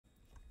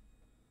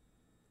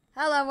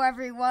Hello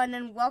everyone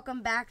and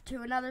welcome back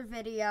to another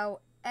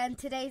video, and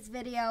today's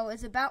video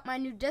is about my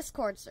new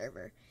Discord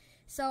server.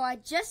 So I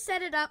just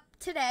set it up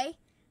today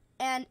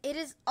and it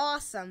is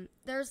awesome.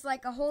 There's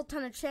like a whole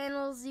ton of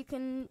channels you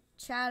can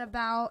chat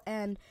about,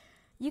 and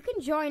you can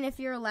join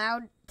if you're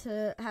allowed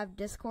to have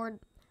Discord.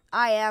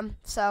 I am,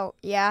 so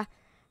yeah.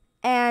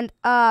 And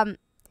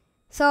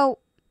so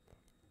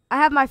I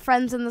have my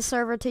friends in the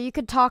server too. You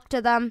could talk to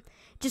them.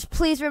 Just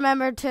please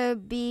remember to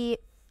be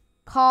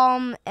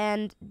calm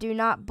and do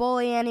not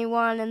bully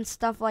anyone and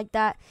stuff like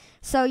that.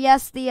 So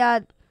yes,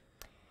 the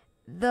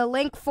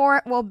link for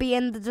it will be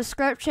in the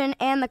description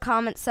and the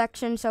comment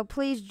section, so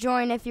please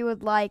join if you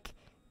would like.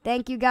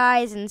 Thank you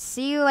guys and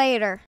see you later.